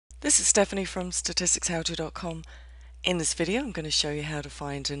This is Stephanie from statisticshowto.com. In this video I'm going to show you how to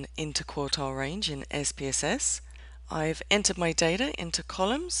find an interquartile range in SPSS. I've entered my data into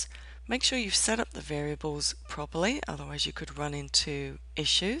columns. Make sure you've set up the variables properly, otherwise you could run into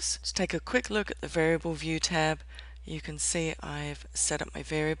issues. Let's take a quick look at the variable view tab. You can see I've set up my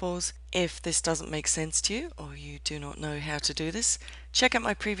variables. If this doesn't make sense to you or you do not know how to do this, check out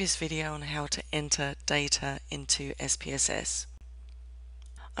my previous video on how to enter data into SPSS.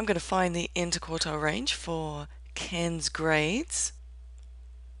 I'm going to find the interquartile range for Ken's grades.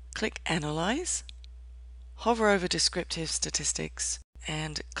 Click Analyze, hover over Descriptive Statistics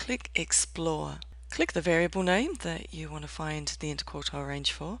and click Explore. Click the variable name that you want to find the interquartile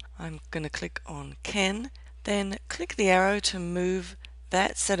range for. I'm going to click on Ken, then click the arrow to move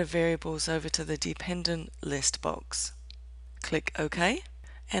that set of variables over to the dependent list box. Click OK,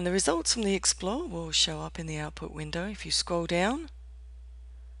 and the results from the Explore will show up in the output window. If you scroll down,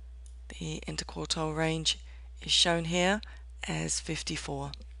 the interquartile range is shown here as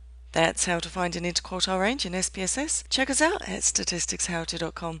 54. That's how to find an interquartile range in SPSS. Check us out at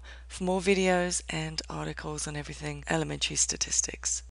statisticshowto.com for more videos and articles on everything elementary statistics.